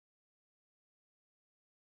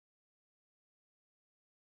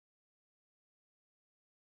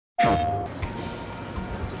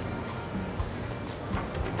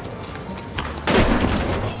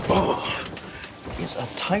Oh, it's a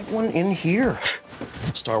tight one in here.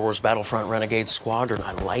 Star Wars Battlefront Renegade Squadron,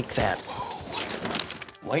 I like that.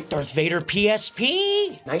 White Darth Vader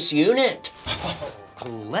PSP, nice unit. Oh,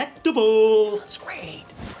 collectible, that's great.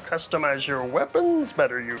 Customize your weapons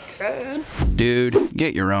better you can. Dude,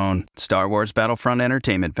 get your own Star Wars Battlefront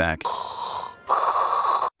Entertainment Pack.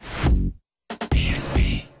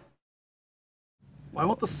 PSP. Why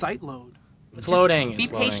won't the site load? It's loading. Be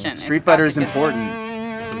patient. Street Fighter is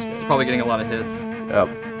important. This is good. It's probably getting a lot of hits.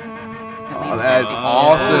 Yep. Oh, that is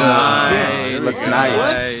awesome. Nice. It looks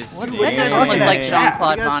nice. That doesn't look like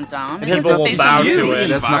Jean-Claude Van Damme. It will bow to it. It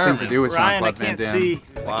has nothing to do with Ryan, Jean-Claude Van Damme. see.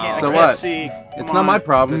 Wow. So I what? can't see. It's not my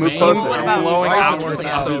problem. Move closer. What about blowing outwards He's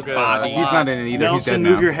is so good. He's not in it either. He's dead Nelson, now.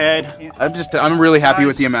 move your head. I'm really happy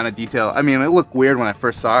with the amount of detail. I mean, it looked weird when I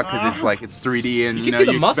first saw it because it's like it's 3D and You can see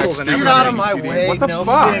the you muscles expect and Get everything. out of my way! What the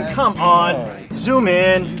fuck? Come on. Zoom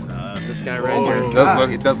in. This guy right here.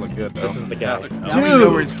 It does look good though. This is the guy. Now we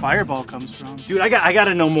know where his fireball comes from. Dude, I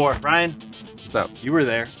gotta know more. Ryan, What's up? you were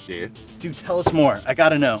there. Dude. Dude, tell us more. I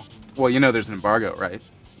gotta know. Well, you know there's an embargo, right?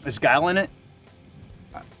 Is Guile in it?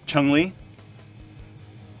 Chun-Li?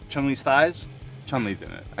 Chun-Li's thighs? Chun-Li's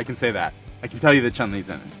in it. I can say that. I can tell you that Chun-Li's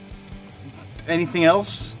in it. Anything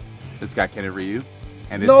else? It's got Ken and Ryu.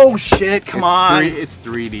 And No shit, come on. It's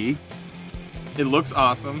 3D. It looks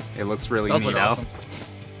awesome. It looks really Does neat. look awesome.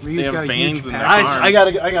 Ryu's They have got a veins huge in pack. their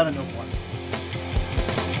arms. I gotta know more.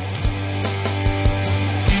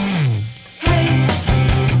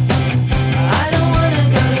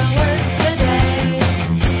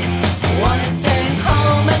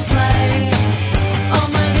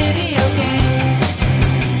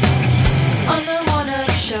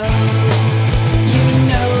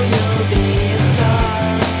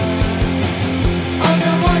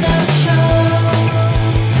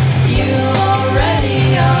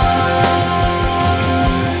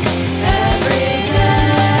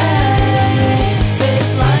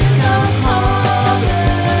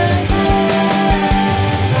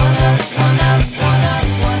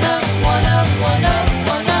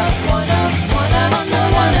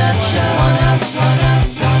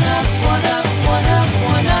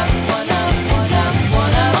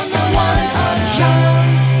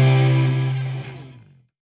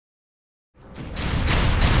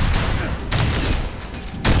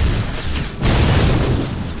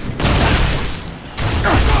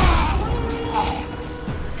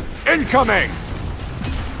 Incoming!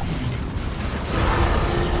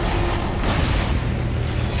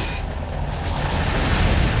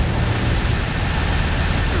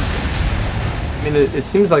 I mean, it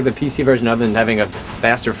seems like the PC version, other than having a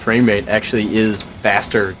faster frame rate, actually is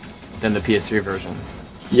faster than the PS3 version.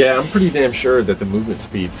 Yeah, I'm pretty damn sure that the movement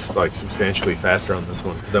speed's like substantially faster on this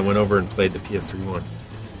one because I went over and played the PS3 one,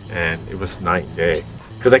 and it was night and day.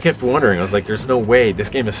 Because I kept wondering, I was like, "There's no way this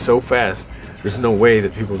game is so fast. There's no way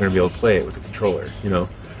that people are going to be able to play it with a controller." You know?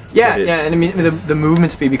 Yeah, yeah, and I mean the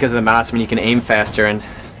movement speed because of the mouse. I mean, you can aim faster, and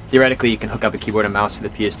theoretically, you can hook up a keyboard and mouse to the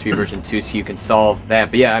PS3 version too, so you can solve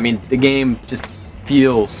that. But yeah, I mean, the game just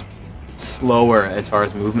feels slower as far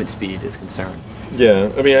as movement speed is concerned.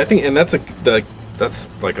 Yeah, I mean, I think, and that's like I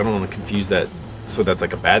don't want to confuse that. So that's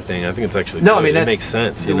like a bad thing. I think it's actually no. good. I mean, it makes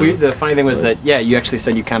sense. The funny thing was that you actually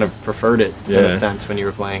said you kind of preferred it in a sense when you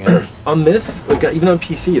were playing it. On this, like even on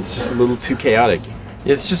PC, it's just a little too chaotic.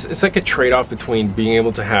 It's like a trade-off between being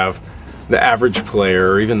able to have the average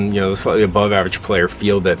player, or even the slightly above average player,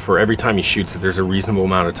 feel that for every time he shoots, that there's a reasonable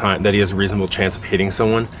amount of time that he has a reasonable chance of hitting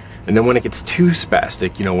someone. And then when it gets too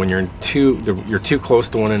spastic, when you're too close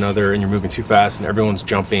to one another and you're moving too fast and everyone's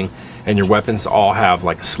jumping and your weapons all have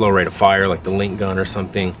like a slow rate of fire, like the link gun or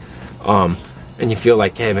something, and you feel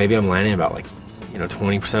like, hey, maybe I'm landing about like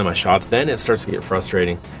 20% of my shots, then it starts to get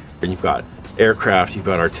frustrating. And you've got aircraft, you've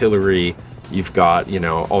got artillery, you've got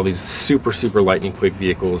all these super lightning quick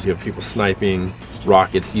vehicles, you have people sniping,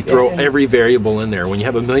 rockets, you throw every variable in there. When you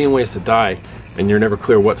have a million ways to die and you're never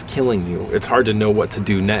clear what's killing you, it's hard to know what to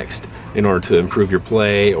do next in order to improve your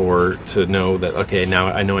play, or to know that, okay, now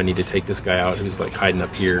I know I need to take this guy out who's like hiding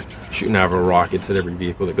up here, shooting out of rockets at every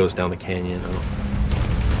vehicle that goes down the canyon.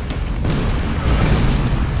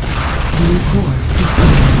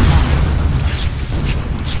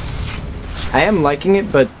 I am liking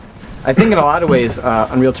it, but I think in a lot of ways,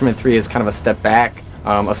 Unreal Tournament 3 is kind of a step back.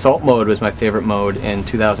 Assault mode was my favorite mode in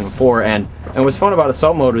 2004, and what's fun about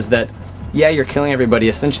Assault mode was that, yeah, you're killing everybody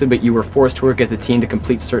essentially, but you were forced to work as a team to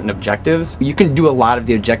complete certain objectives. You can do a lot of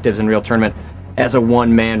the objectives in Real Tournament as a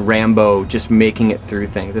one-man Rambo, just making it through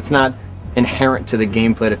things. It's not inherent to the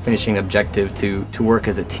gameplay, to finishing objective, to work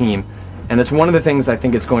as a team. And that's one of the things I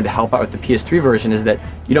think it's going to help out with the PS3 version, is that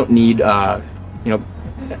you don't need, you know,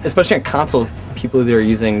 especially on consoles, people that are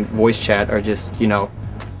using voice chat are just, you know,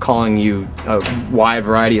 calling you a wide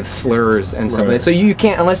variety of slurs and stuff. Right. So you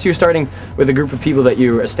can't, unless you're starting with a group of people that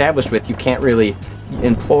you're established with, you can't really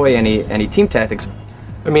employ any team tactics.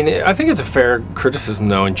 I mean, I think it's a fair criticism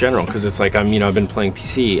though in general, because it's like I've been playing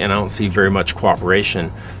PC and I don't see very much cooperation.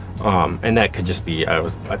 And that could just be I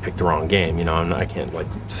picked the wrong game, you know. I can't like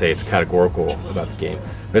say it's categorical about the game.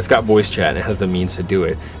 But it's got voice chat and it has the means to do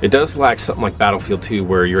it. It does lack something like Battlefield 2,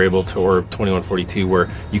 where you're able to, or 2142, where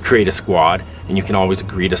you create a squad and you can always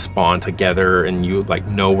agree to spawn together and you like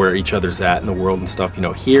know where each other's at in the world and stuff. You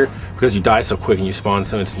know, here, because you die so quick and you spawn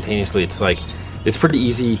so instantaneously, it's like it's pretty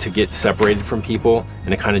easy to get separated from people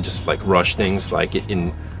and to kind of just like rush things like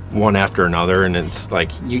in one after another. And it's like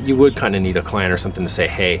you would kind of need a clan or something to say,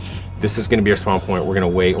 hey, this is going to be our spawn point, we're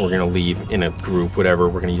going to wait, and we're going to leave in a group, whatever,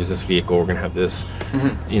 we're going to use this vehicle, we're going to have this,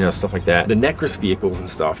 you know, stuff like that. The Necros vehicles and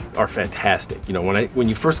stuff are fantastic. You know, when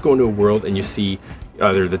you first go into a world and you see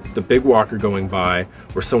either the big walker going by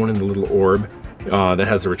or someone in the little orb that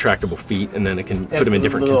has the retractable feet, and then it can put them in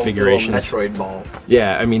different configurations. Metroid ball.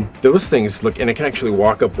 Yeah, I mean, those things look, and it can actually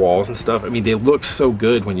walk up walls and stuff. I mean, they look so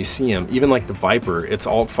good when you see them. Even like the Viper, it's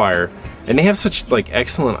alt fire, and they have such like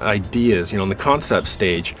excellent ideas. You know, in the concept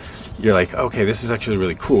stage, you're like, okay, this is actually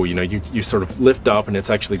really cool. You know, you sort of lift up and it's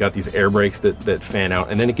actually got these air brakes that fan out,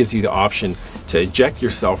 and then it gives you the option to eject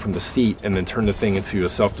yourself from the seat and then turn the thing into a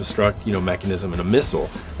self-destruct, you know, mechanism and a missile,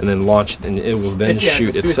 and then launch, and it will then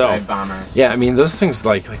shoot it's a itself. Bomber. Yeah, I mean, those things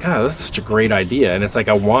like oh, this is such a great idea, and it's like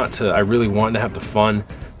I really want to have the fun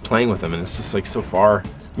playing with them, and it's just like so far.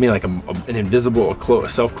 I mean, like an invisible,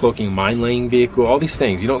 self-cloaking mine-laying vehicle, all these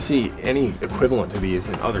things. You don't see any equivalent to these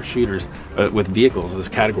in other shooters with vehicles of this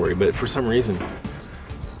category, but for some reason,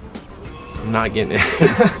 I'm not getting it.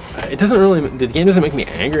 It doesn't really, the game doesn't make me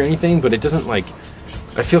angry or anything, but it doesn't like,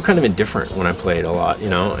 I feel kind of indifferent when I play it a lot, you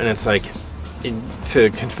know? And it's like, to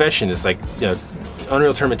confession, it's like, you know,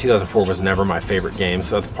 Unreal Tournament 2004 was never my favorite game,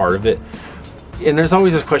 so that's part of it. And there's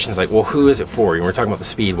always this question, like, well, who is it for? And we're talking about the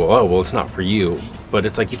speed. Well, it's not for you. But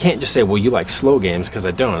it's like, you can't just say, well, you like slow games, because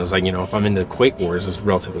I don't. It's like, you know, if I'm into Quake Wars, it's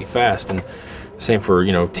relatively fast. And same for,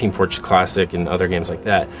 you know, Team Fortress Classic and other games like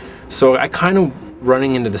that. So I kind of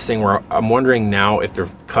running into this thing where I'm wondering now if they're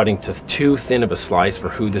cutting to too thin of a slice for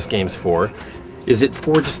who this game's for. Is it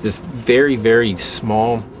for just this very, very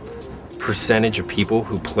small percentage of people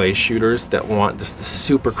who play shooters that want just the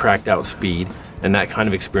super cracked out speed and that kind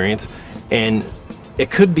of experience? And it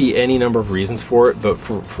could be any number of reasons for it, but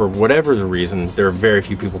for whatever the reason, there are very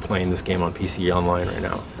few people playing this game on PC online right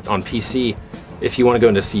now. On PC, if you want to go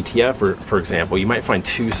into CTF, for example, you might find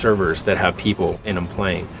 2 servers that have people in them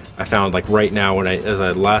playing. I found like right now, as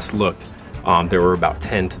I last looked, there were about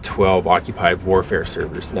 10 to 12 occupied warfare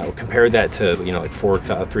servers. Now compare that to, you know, like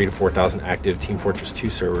 3,000 to 4,000 active Team Fortress 2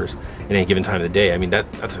 servers in any given time of the day. I mean,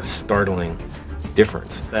 that's a startling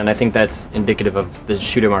difference. And I think that's indicative of the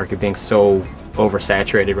shooter market being so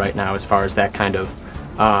oversaturated right now as far as that kind of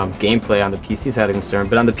gameplay on the PC side is concerned.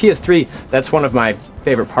 But on the PS3, that's one of my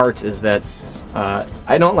favorite parts, is that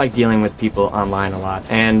I don't like dealing with people online a lot,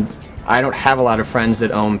 and I don't have a lot of friends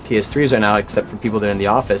that own PS3s right now, except for people that are in the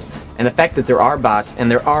office. And the fact that there are bots,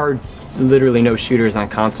 and there are literally no shooters on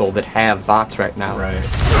console that have bots right now. Right.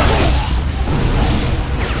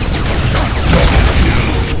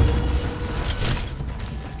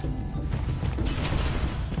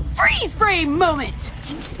 Freeze frame moment!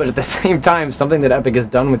 But at the same time, something that Epic has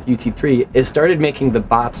done with UT3 is started making the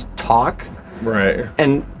bots talk. Right.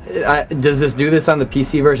 And does this do this on the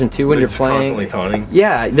PC version too when they're you're just playing? Constantly taunting.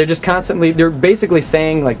 Yeah, they're basically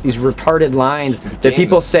saying like these retarded lines that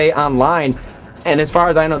people say online, and as far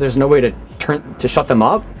as I know, there's no way to shut them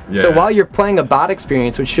up. Yeah. So while you're playing a bot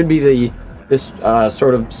experience, which should be this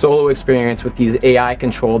sort of solo experience with these AI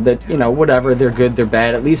controlled, that, you know, whatever, they're good, they're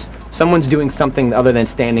bad, at least someone's doing something other than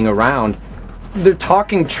standing around. They're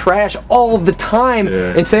talking trash all the time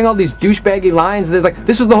and saying all these douchebaggy lines. There's like,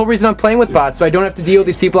 this was the whole reason I'm playing with bots, so I don't have to deal with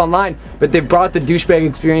these people online. But they've brought the douchebag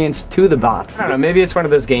experience to the bots. I don't know, maybe it's one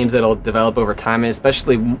of those games that'll develop over time, and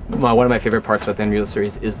especially one of my favorite parts about the Unreal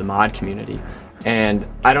series is the mod community. And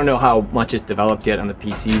I don't know how much is developed yet on the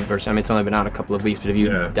PC version. I mean, it's only been out a couple of weeks, but have you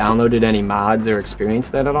downloaded any mods or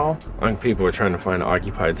experienced that at all? I think people are trying to find an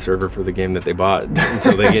occupied server for the game that they bought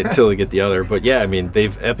until they get the other. But yeah, I mean,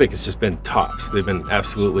 Epic has just been tops. They've been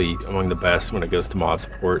absolutely among the best when it goes to mod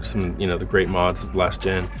support. Some, you know, the great mods of last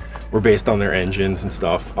gen were based on their engines and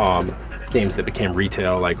stuff. Games that became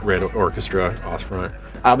retail, like Red Orchestra, Ostfront.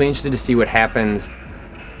 I'll be interested to see what happens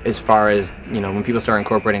as far as, you know, when people start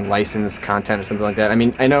incorporating licensed content or something like that. I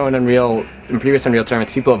mean, I know in previous Unreal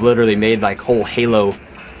tournaments, people have literally made like whole Halo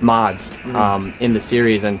mods in the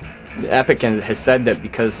series, and Epic has said that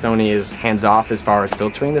because Sony is hands-off as far as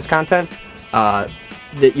filtering this content, that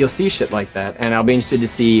you'll see shit like that. And I'll be interested to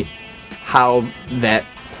see how that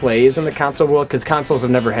plays in the console world, because consoles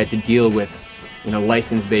have never had to deal with, you know,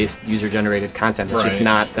 license-based user-generated content. It's just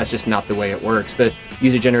not. That's just not the way it works. The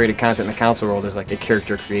user-generated content in the console world is like a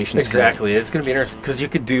character creation. Exactly. It's going to be interesting because you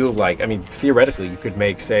could do like, I mean, theoretically, you could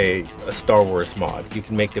make, say, a Star Wars mod. You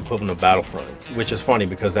can make the equivalent of Battlefront, which is funny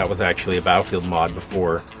because that was actually a Battlefield mod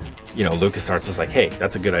before, you know, LucasArts was like, hey,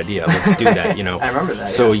 that's a good idea. Let's do that. You know. I remember that.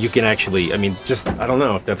 So you can actually, I mean, just I don't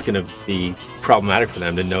know if that's going to be problematic for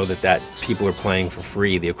them to know that people are playing for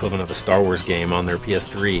free the equivalent of a Star Wars game on their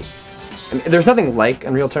PS3. I mean, there's nothing like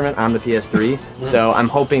Unreal Tournament on the PS3, so I'm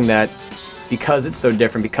hoping that because it's so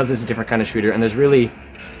different, because it's a different kind of shooter, and there's really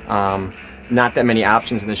not that many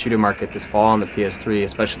options in the shooter market this fall on the PS3,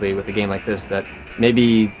 especially with a game like this, that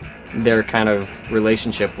maybe their kind of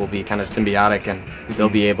relationship will be kind of symbiotic, and they'll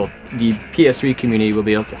be able, the PS3 community will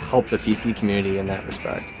be able to help the PC community in that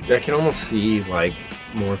respect. I can almost see like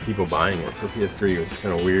more people buying it for PS3, which is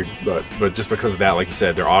kind of weird, but just because of that, like you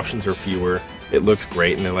said, their options are fewer. It looks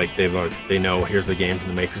great, and they know here's the game from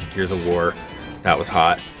the makers of Gears of War, that was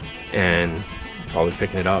hot, and probably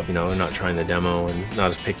picking it up. You know, they're not trying the demo and not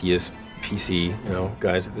as picky as PC, you know,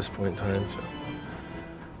 guys at this point in time. So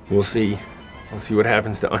we'll see. We'll see what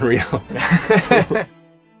happens to Unreal.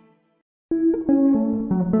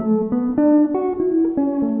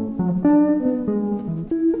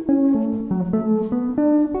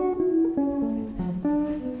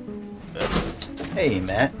 Hey,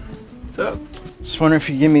 Matt. What's up? Just wondering if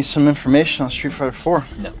you could give me some information on Street Fighter 4.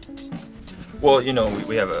 No. Well, you know,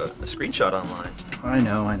 we have a screenshot online. I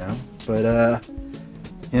know. But,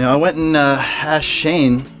 you know, I went and asked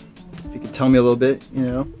Shane if he could tell me a little bit, you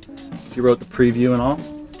know, since he wrote the preview and all.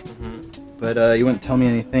 But you wouldn't tell me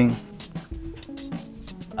anything.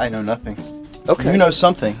 I know nothing. Okay. You know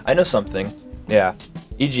something. I know something. Yeah.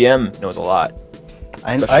 EGM knows a lot.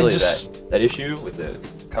 I just... That issue with the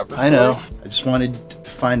cover. I know. I just wanted to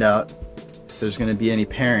find out if there's going to be any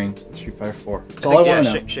pairing with Street Fighter 4. That's all I want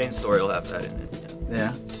to know. Shane's story will have that in it.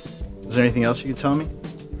 Yeah. Is there anything else you could tell me?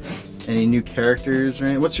 Any new characters or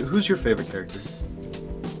anything? Who's your favorite character?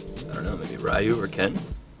 I don't know, maybe Ryu or Ken?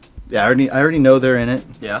 Yeah, I already know they're in it.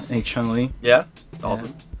 Yeah. Any Chun-Li? Yeah.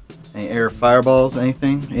 Awesome. Any air fireballs?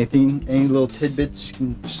 Anything? Any little tidbits you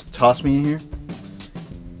can just toss me in here?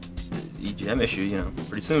 The EGM issue, you know,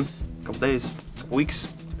 pretty soon. A couple days, couple weeks,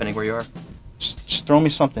 depending where you are. Just throw me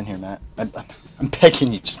something here, Matt. I'm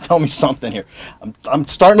begging you. Just tell me something here. I'm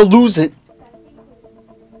starting to lose it.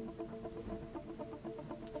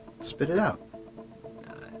 Spit it out.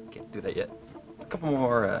 I can't do that yet. A couple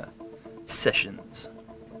more sessions.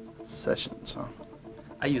 Sessions, huh?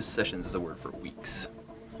 I use sessions as a word for weeks.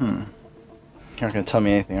 You're not gonna tell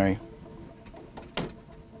me anything, are you?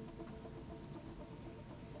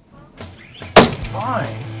 Fine.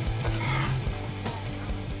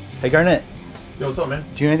 Hey, Garnett. Yo, what's up, man?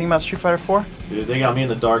 Do you know anything about Street Fighter 4? Dude, they got me in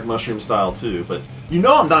the dark mushroom style too, but you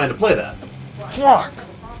know I'm dying to play that. Fuck!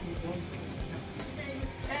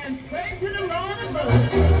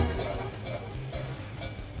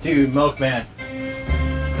 Dude, Milkman.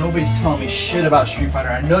 Nobody's telling me shit about Street Fighter.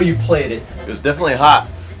 I know you played it. It was definitely hot.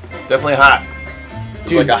 Definitely hot. It was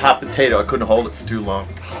Dude. like a hot potato. I couldn't hold it for too long.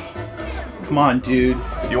 Come on, dude.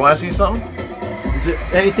 You want to see something? Is there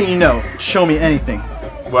anything you know? Show me anything.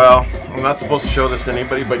 Well, I'm not supposed to show this to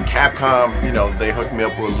anybody, but Capcom, you know, they hooked me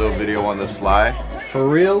up with a little video on the sly. For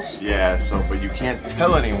reals? Yeah, so, but you can't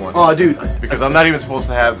tell anyone. Oh, dude. Because I'm not even supposed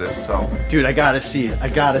to have this, so. Dude, I gotta see it. I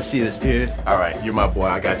gotta see this, dude. Alright, you're my boy.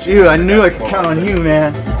 I got you. Dude, I knew I could count on you,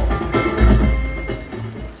 man.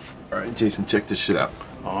 Alright, Jason, check this shit out.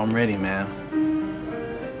 Oh, I'm ready, man.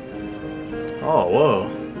 Oh, whoa.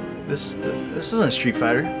 This isn't Street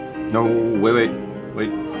Fighter. No, wait.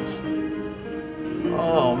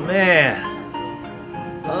 Oh, man.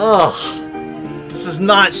 Ugh. This is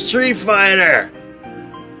not Street Fighter.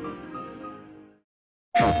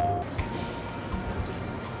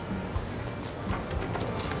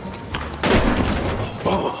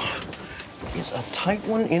 Is a tight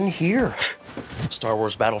one in here. Star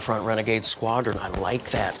Wars Battlefront Renegade Squadron. I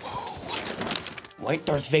like that. White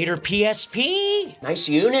Darth Vader PSP. Nice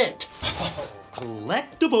unit.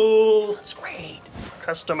 Collectible. That's great.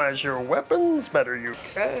 Customize your weapons better you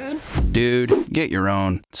can. Dude, get your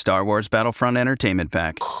own Star Wars Battlefront Entertainment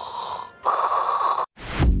Pack.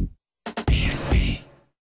 PSP.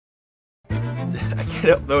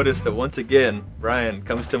 can't help notice that once again, Brian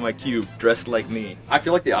comes to my cube dressed like me. I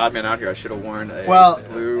feel like the odd man out here. I should have worn a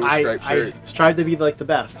blue striped shirt. I strive to be like the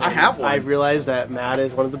best. I have one. I realized that Matt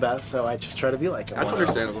is one of the best, so I just try to be like him. That's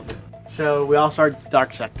understandable. So we all start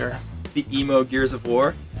Dark Sector. The emo Gears of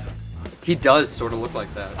War. He does sort of look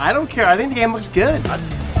like that. I don't care. I think the game looks good.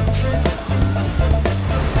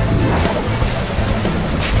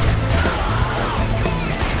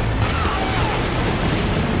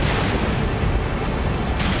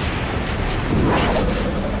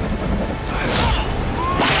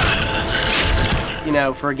 You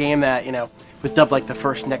know, for a game that, you know, was dubbed like the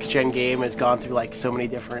first next-gen game, has gone through like so many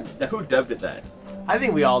different... Now, who dubbed it that? I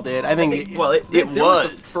think we all did. I think it was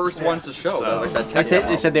the first ones to show. So, like that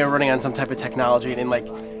they said they were running on some type of technology, and like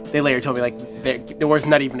they later told me like there was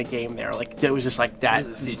not even a game there. Like it was just like that.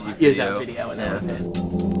 It was a CG video. That video, and yeah. that was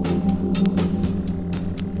it.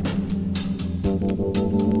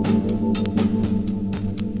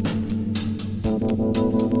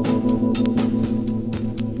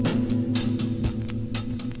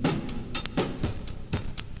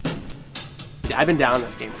 I've been down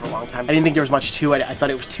this game for a long time. I didn't think there was much to it. I thought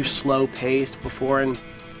it was too slow paced before, and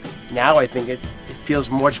now I think it feels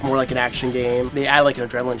much more like an action game. They add like an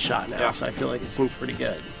adrenaline shot now, so I feel like it seems pretty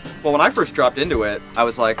good. Well, when I first dropped into it, I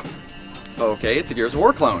was like, okay, it's a Gears of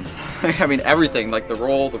War clone. I mean, everything, like the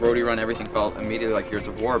roll, the roadie run, everything felt immediately like Gears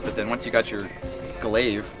of War, but then once you got your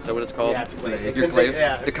glaive, is that what it's called? Yeah, it's glaive. Your glaive,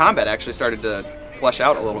 yeah. the combat actually started to flesh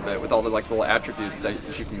out a little bit with all the like little attributes that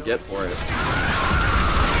you can get for it.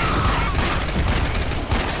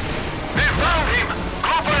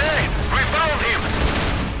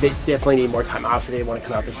 They definitely need more time. Obviously, they didn't want to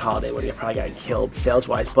come out this holiday when they probably got killed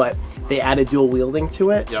sales-wise, but they added dual wielding to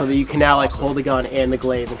it, so that you can now like hold the gun and the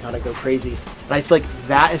glaive and kind of go crazy. And I feel like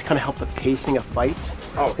that has kind of helped the pacing of fights,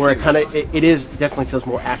 where it is definitely feels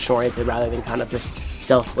more action-oriented rather than kind of just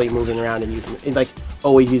stealthily moving around and using like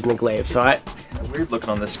always using the glaive. So it's kind of weird looking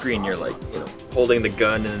on the screen. You're like, you know, holding the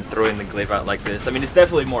gun and then throwing the glaive out like this. I mean, it's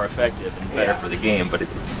definitely more effective and better for the game, but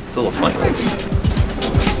it's a little funny.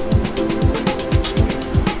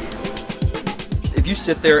 If you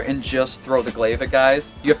sit there and just throw the glaive at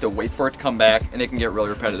guys, you have to wait for it to come back, and it can get really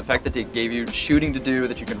repetitive. The fact that they gave you shooting to do,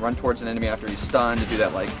 that you can run towards an enemy after he's stunned, to do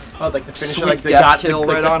that like like the finisher, sweet like the death kill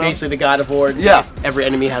right on him. Basically the God of War. Yeah. Every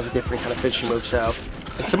enemy has a different kind of finishing move, so.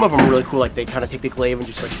 And some of them are really cool, like they kind of take the glaive and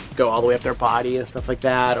just like go all the way up their body and stuff like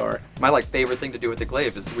that, or... My like favorite thing to do with the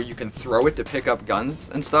glaive is where you can throw it to pick up guns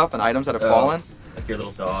and stuff and items that have fallen. Like your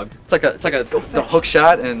little dog. It's like the hook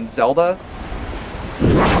shot in Zelda.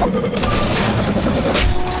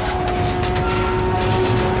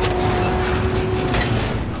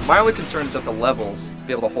 My only concern is that the levels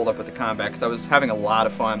be able to hold up with the combat, because I was having a lot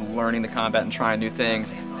of fun learning the combat and trying new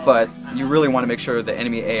things, but you really want to make sure the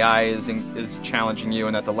enemy AI is challenging you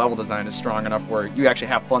and that the level design is strong enough where you actually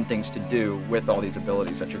have fun things to do with all these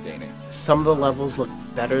abilities that you're gaining. Some of the levels look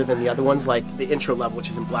better than the other ones, like the intro level, which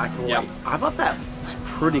is in black and white. I thought that was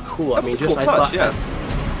pretty cool. That was a cool touch, yeah.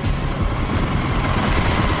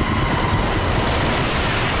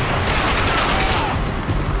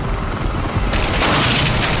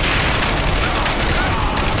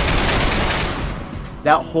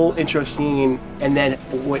 That whole intro scene, and then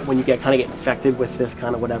when you kind of get infected with this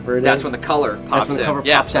kind of whatever it is. That's when the color pops That's when the cover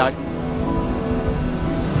pops out.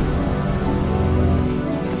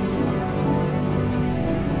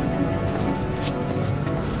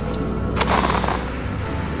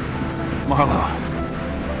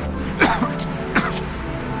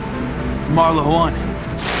 Marlowe 1.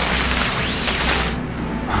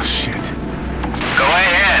 Oh shit. Go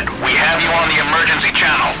ahead. We have you on the emergency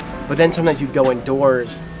channel. But then sometimes you go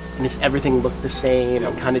indoors and everything looked the same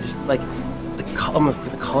and kind of just like the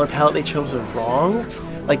color palette they chose was wrong.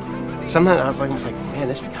 Like sometimes I was almost like, man,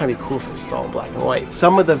 this would kind of be cool if it's all in black and white.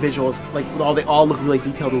 Some of the visuals, like they all look really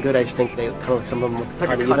detailed and good. I just think they kind of like some of them look like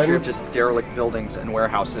uneven. a country of just derelict buildings and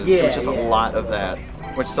warehouses. Yeah, so it's just a lot of that.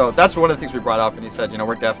 So that's one of the things we brought up, and he said, you know,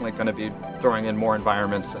 we're definitely going to be throwing in more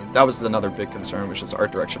environments, and that was another big concern, which is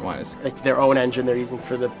art direction wise. It's their own engine they're using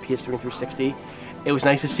for the PS3 and 360. It was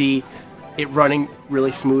nice to see it running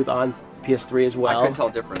really smooth on PS3 as well. I couldn't tell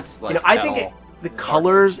a difference. Like, you know, I think the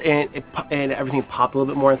colors and everything popped a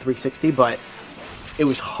little bit more on 360, but it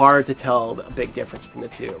was hard to tell a big difference between the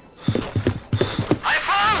two.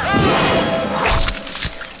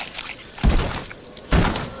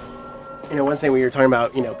 You know, one thing we were talking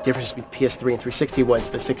about, you know, difference between PS3 and 360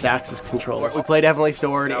 was the 6-axis controller. We played Heavenly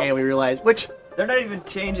Sword, and we realized, which... They're not even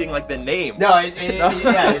changing, like, the name. No,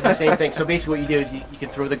 yeah, it's the same thing. So basically what you do is you can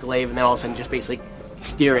throw the glaive and then all of a sudden just basically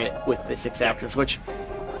steer it with the 6-axis, which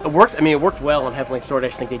it worked. I mean, it worked well on Heavenly Sword. I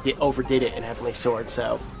just think they overdid it in Heavenly Sword.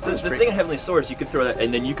 So the thing in Heavenly Sword is you could throw that,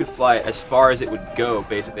 and then you could fly as far as it would go.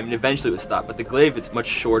 Basically, I mean, eventually it would stop. But the glaive, it's much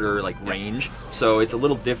shorter, like range, so it's a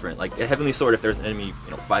little different. Like at Heavenly Sword, if there's an enemy,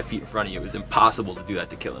 5 feet in front of you, it's impossible to do that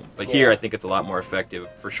to kill him. But here, I think it's a lot more effective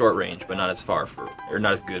for short range, but not as far for, or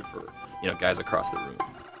not as good for, guys across the room.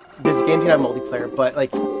 This game's gonna have multiplayer, but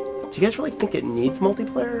like, do you guys really think it needs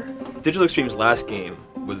multiplayer? Digital Extreme's last game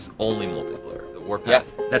was only multiplayer. Warpath.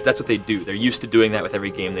 Yeah. That's what they do. They're used to doing that with every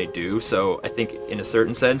game they do. So I think, in a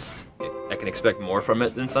certain sense, I can expect more from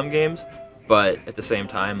it than some games. But at the same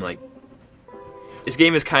time, like, this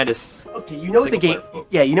game is kind of okay. You know what the game?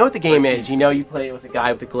 Yeah, you know what the game is. You know, you play it with a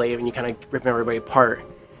guy with a glaive, and you kind of rip everybody apart.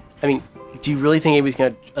 I mean, do you really think anybody's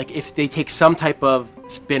gonna if they take some type of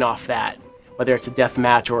spin off that, whether it's a death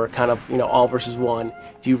match or kind of all versus one?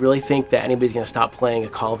 Do you really think that anybody's gonna stop playing a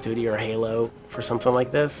Call of Duty or a Halo for something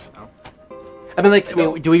like this? No. I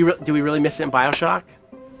mean, do we really miss it in BioShock?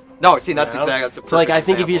 No, see, that's exactly. So, like, I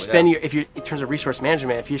think if you spend in terms of resource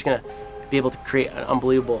management, if you're just gonna be able to create an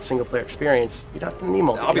unbelievable single player experience, you're not gonna need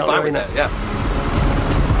multiplayer. I'll be fine with that. Yeah.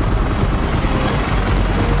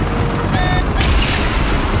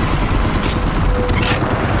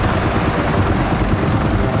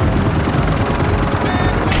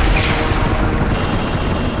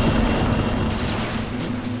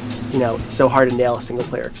 It's so hard to nail a single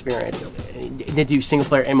player experience. They do single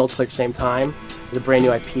player and multiplayer at the same time. With a brand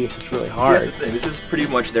new IP, it's just really hard. See, that's the thing. This is pretty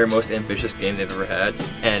much their most ambitious game they've ever had,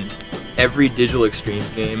 and every Digital Extremes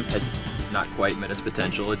game has not quite met its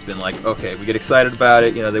potential. It's been like, okay, we get excited about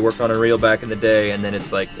it. They worked on Unreal back in the day, and then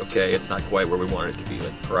it's like, okay, it's not quite where we wanted it to be.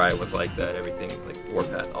 Like Pariah was like that. Everything, like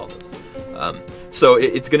Warpath, all those. So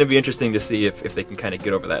it's going to be interesting to see if they can kind of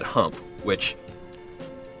get over that hump, which.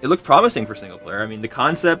 It looked promising for single player. I mean, the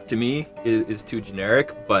concept to me is too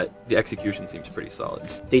generic, but the execution seems pretty solid.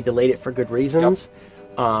 They delayed it for good reasons.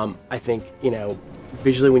 Yep. I think,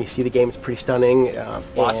 visually when you see the game, it's pretty stunning.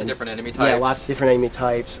 Lots of different enemy types. Yeah, lots of different enemy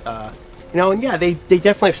types. And yeah, they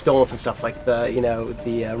definitely have stolen some stuff like the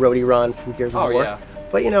roadie run from Gears of War. Yeah.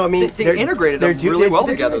 But I mean, they integrated them really well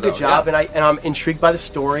together. They're doing a good job, and I'm intrigued by the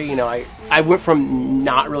story. I went from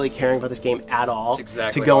not really caring about this game at all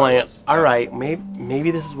to going, all right,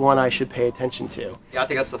 maybe this is one I should pay attention to. Yeah, I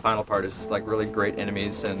think that's the final part. Is like really great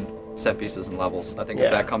enemies and set pieces and levels. I think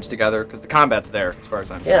if that comes together, because the combat's there as far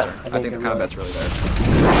as I'm concerned. I think the combat's really there.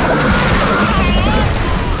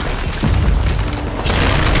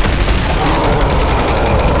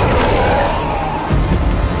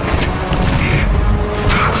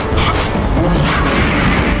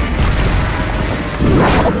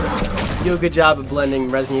 You do a good job of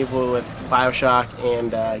blending Resident Evil with BioShock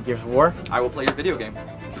and Gears of War. I will play your video game.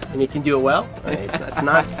 And you can do it well. It's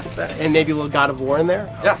not bad. And maybe a little God of War in there.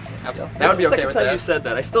 Yeah, absolutely. That would be okay with that. You said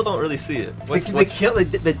that. I still don't really see it.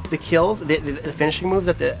 The kills, the finishing moves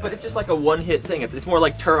at the. But it's just like a one-hit thing. It's more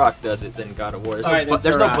like Turok does it than God of War.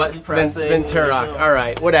 There's no button pressing. Then Turok. All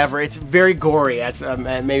right, whatever. It's very gory. That's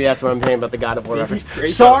maybe that's what I'm saying about the God of War reference.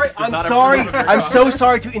 Sorry, I'm sorry. I'm so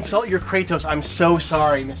sorry to insult your Kratos. I'm so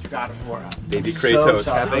sorry, Mr. God of War. Baby Kratos.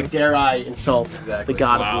 So how dare I insult the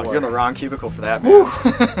God of War? You're in the wrong cubicle for that, man.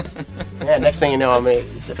 Yeah, next thing you know,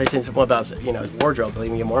 if I say something about wardrobe, they'll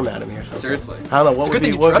even get more mad at me or something. Seriously. I don't know. It's a good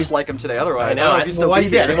thing you dressed like him today, otherwise I don't know if you still be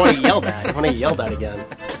here. I didn't want to yell that. I want to yell that again.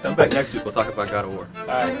 Come back next week. We'll talk about God of War. All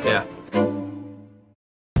right. Yeah.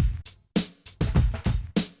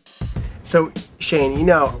 So, Shane,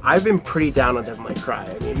 I've been pretty down on Devil May Cry.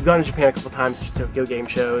 I mean, you've gone to Japan a couple times to Tokyo game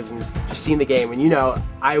shows and just seen the game, and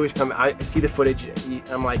I always I see the footage,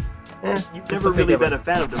 I'm like, You've never really been a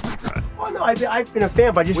fan of Devil May Cry. Well, no, I've been a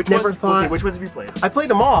fan, but I just never thought... Okay, which ones have you played? I played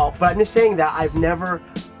them all, but I'm just saying that I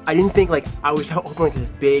didn't think, I was hoping like this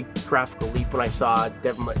big graphical leap when I saw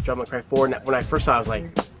Devil May Cry 4, and when I first saw it, I was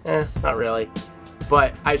like, not really.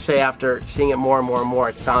 But I'd say after seeing it more and more and more,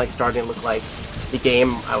 it's finally starting to look like the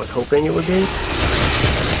game I was hoping it would be.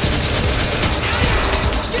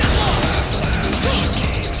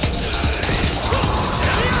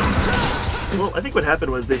 Well, I think what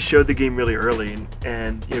happened was they showed the game really early,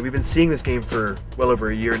 and we've been seeing this game for well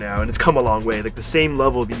over a year now, and it's come a long way. Like the same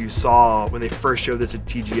level that you saw when they first showed this at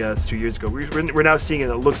TGS 2 years ago, we're now seeing it.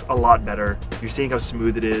 It looks a lot better. You're seeing how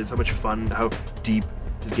smooth it is, how much fun, how deep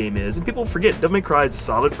this game is, and people forget Devil May Cry is a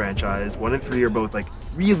solid franchise. 1 and 3 are both like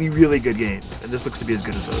really, really good games, and this looks to be as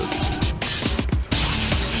good as those.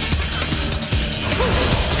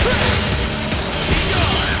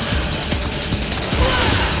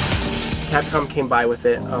 Capcom came by with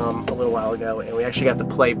it a little while ago, and we actually got to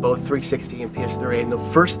play both 360 and PS3. And the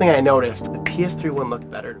first thing I noticed, the PS3 one looked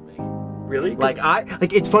better to me. Really? Like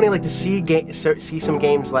it's funny like to see some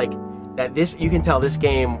games like that. This you can tell this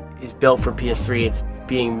game is built for PS3. It's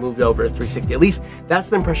being moved over to 360. At least that's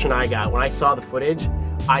the impression I got when I saw the footage.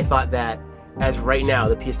 I thought that as right now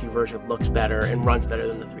the PS3 version looks better and runs better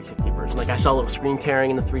than the 360 version. Like I saw a little screen tearing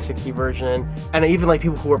in the 360 version, and even like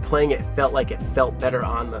people who were playing it felt like it felt better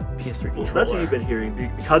on the PS3 controller. That's what you've been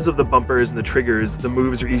hearing. Because of the bumpers and the triggers, the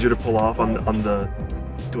moves are easier to pull off on the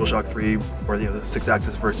DualShock 3 or the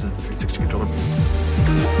 6-axis versus the 360 controller.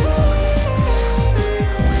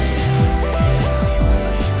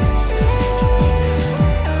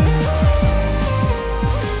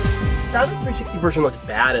 Now the 360 version looks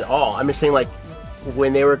bad at all. I'm just saying, like,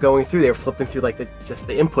 when they were going through, they were flipping through like just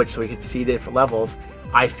the inputs so we could see the different levels.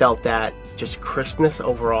 I felt that just crispness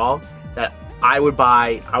overall. That I would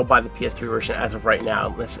buy the PS3 version as of right now.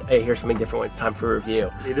 Unless hey, here's something different when it's time for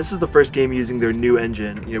review. Yeah, this is the first game using their new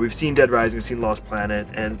engine. You know, we've seen Dead Rising, we've seen Lost Planet,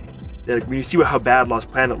 and like, when you see how bad Lost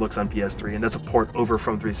Planet looks on PS3, and that's a port over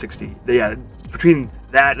from 360. Yeah, between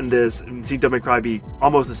that and this, and see Devil May Cry be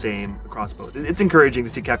almost the same across both. It's encouraging to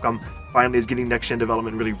see Capcom finally is getting next-gen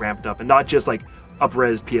development really ramped up, and not just like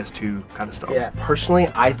up-res PS2 kind of stuff. Yeah, personally,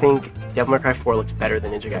 I think Devil May Cry 4 looks better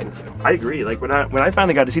than Ninja Gaiden 2. I agree. Like when I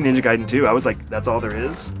finally got to see Ninja Gaiden 2, I was like, that's all there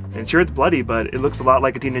is. And sure, it's bloody, but it looks a lot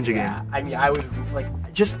like a Teen Ninja game. I mean, I was like,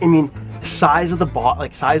 size of the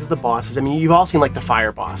bosses. I mean, you've all seen like the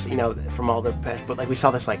fire boss, you know, from all the past, but like we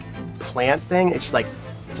saw this like plant thing. It's like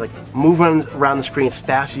moving around the screen as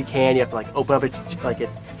fast as you can. You have to like open up its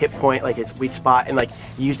hit point, like its weak spot, and like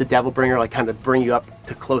you use the Devil Bringer like kind of bring you up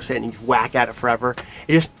to close it, and you whack at it forever.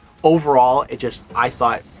 It just overall, I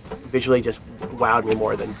thought visually just wowed me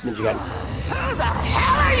more than Ninja Gaiden. Who the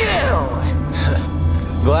hell are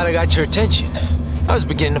you? Glad I got your attention. I was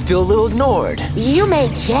beginning to feel a little ignored. You may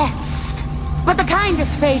jest, but the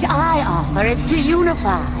kindest fate I offer is to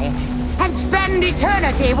unify and spend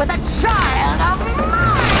eternity with a child of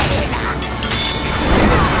mine!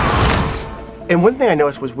 And one thing I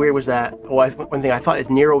noticed was weird was that, one thing I thought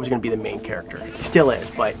is Nero was going to be the main character. He still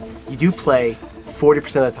is, but you do play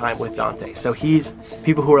 40% of the time with Dante. So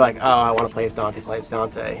people who are like, oh, I want to play as Dante, play as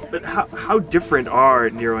Dante. But how different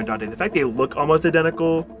are Nero and Dante? The fact they look almost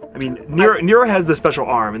identical. I mean, Nero has the special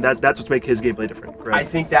arm, and that's what's making his gameplay different, correct? I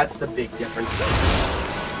think that's the big difference.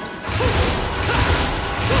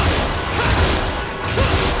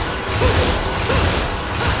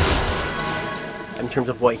 In terms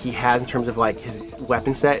of what he has, in terms of like his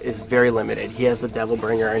weapon set, is very limited. He has the Devil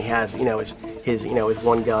Bringer, and he has his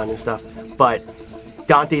one gun and stuff. But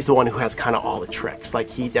Dante's the one who has kind of all the tricks. Like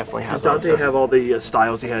he definitely has. Does Dante have all the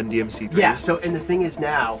styles he had in DMC3? Yeah. So and the thing is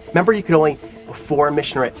now, remember you could only before a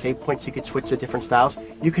mission or at save points you could switch to different styles.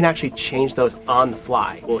 You can actually change those on the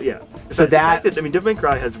fly. Well, yeah. So I mean, Devil May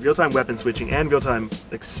Cry has real-time weapon switching and real-time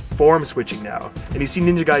like form switching now. And you see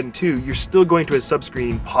Ninja Gaiden 2, you're still going to a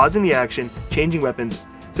sub-screen, pausing the action, changing weapons.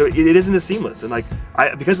 So it isn't as seamless. And like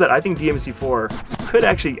because of that, I think DMC4 could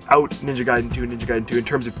actually out Ninja Gaiden 2 and Ninja Gaiden 2 in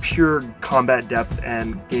terms of pure combat depth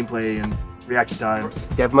and gameplay and reaction times.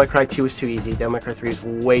 Devil May Cry 2 is too easy. Devil May Cry 3 is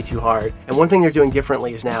way too hard. And one thing they're doing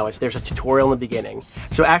differently is now there's a tutorial in the beginning.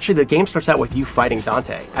 So actually the game starts out with you fighting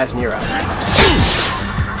Dante as Nero.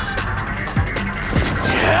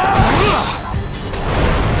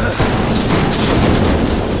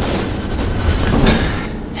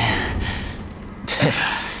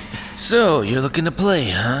 So, you're looking to play,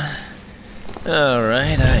 huh?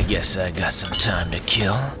 Alright, I guess I got some time to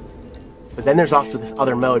kill. But then there's also this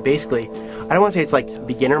other mode. Basically, I don't want to say it's like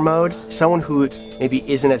beginner mode. Someone who maybe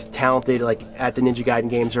isn't as talented like at the Ninja Gaiden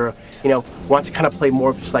games, or wants to kind of play more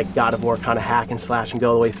of just like God of War kind of hack and slash and go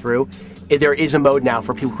all the way through. There is a mode now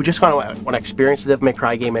for people who just want to experience the Devil May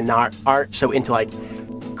Cry game and aren't so into like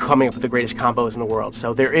coming up with the greatest combos in the world.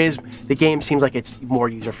 So the game seems like it's more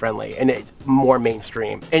user friendly and it's more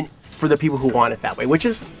mainstream, and for the people who want it that way, which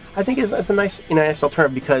is I think is a nice nice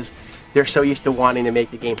alternative because they're so used to wanting to make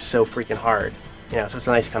the game so freaking hard, so it's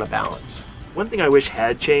a nice kind of balance. One thing I wish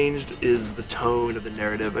had changed is the tone of the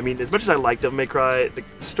narrative. I mean, as much as I like Devil May Cry, the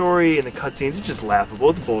story and the cutscenes, it's just laughable.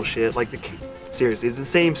 It's bullshit. Like, seriously, it's the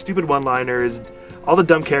same stupid one-liners. All the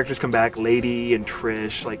dumb characters come back, Lady and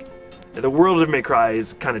Trish. Like, the world of Devil May Cry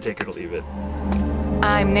is kind of take it or leave it.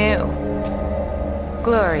 I'm new.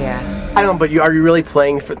 Gloria. I don't know, but are you really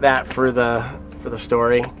playing for the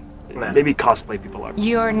story? Maybe cosplay people are.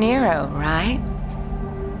 You're Nero, right?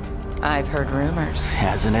 I've heard rumors.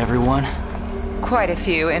 Hasn't everyone? Quite a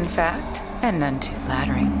few, in fact, and none too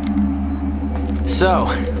flattering. So,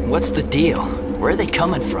 what's the deal? Where are they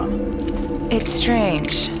coming from? It's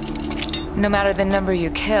strange. No matter the number you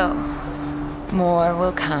kill, more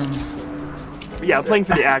will come. Yeah, I'm playing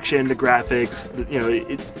for the action, the graphics. You know,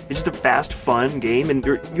 it's just a fast, fun game, and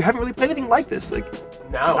you haven't really played anything like this. Like,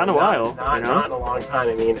 not in a while. Not in a long time.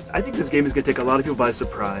 I mean, I think this game is gonna take a lot of people by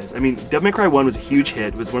surprise. I mean, Devil May Cry 1 was a huge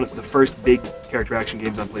hit. It was one of the first big character action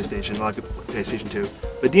games on PlayStation. A lot of people play PlayStation 2.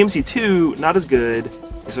 But DMC 2, not as good.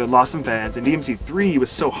 So it lost some fans, and DMC 3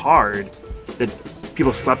 was so hard that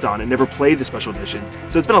people slept on and never played the special edition.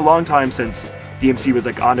 So it's been a long time since DMC was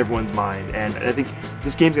like on everyone's mind, and I think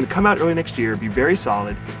this game's gonna come out early next year, be very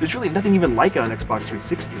solid. There's really nothing even like it on Xbox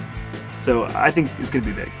 360. So I think it's gonna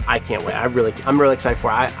be big. I can't wait. I'm really excited for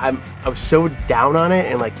it. I was so down on it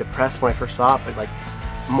and like depressed when I first saw it, but like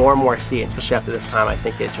more and more I see it, especially after this time, I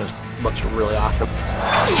think it just looks really awesome.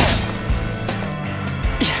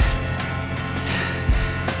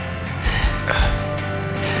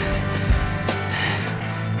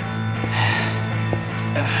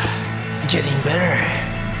 Getting better.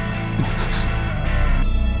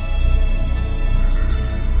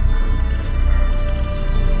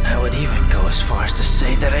 I would even go as far as to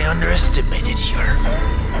say that I underestimated your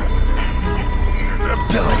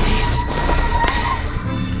abilities.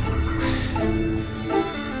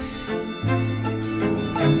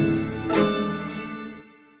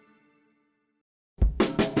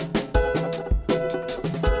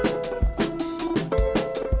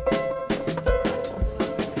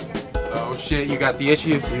 Shit, you got the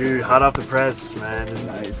issues. Dude, hot off the press, man.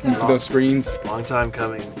 Nice. These are those screens. Long time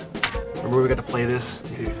coming. Remember we got to play this?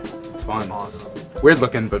 Dude, it's fun. Awesome. Weird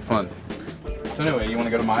looking, but fun. So anyway, you want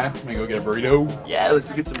to go to Maya? I'm gonna go get a burrito. Yeah, let's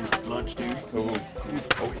go get some lunch, dude. Oh,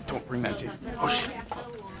 wait, don't bring that, Jason. Oh, shit.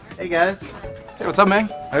 Hey, guys. Hey, what's up, man?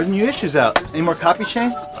 There's new issues out. Any more copy,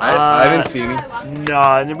 Shane? I haven't seen any.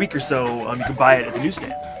 Nah, in a week or so, you can buy it at the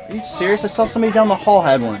newsstand. Are you serious? I saw somebody down the hall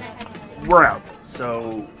had one. We're out,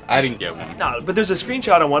 so... I didn't get one. No, but there's a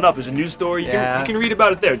screenshot on 1UP. There's a news story. You can read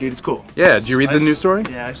about it there, dude. It's cool. Yeah, did you read the news story?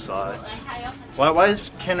 Yeah, I saw it. Why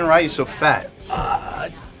is Ken and Ryu so fat?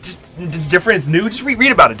 It's different. It's new. Just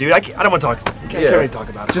read about it, dude. I don't want to talk. Can't really talk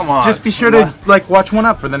about it. Just be sure to like watch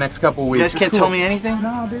 1UP for the next couple weeks. You guys can't tell me anything?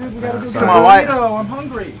 No, dude. We gotta go. Come on, why? I'm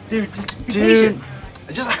hungry. Dude,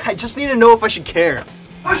 I just need to know if I should care.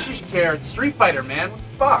 I should care. It's Street Fighter, man.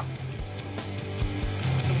 Fuck.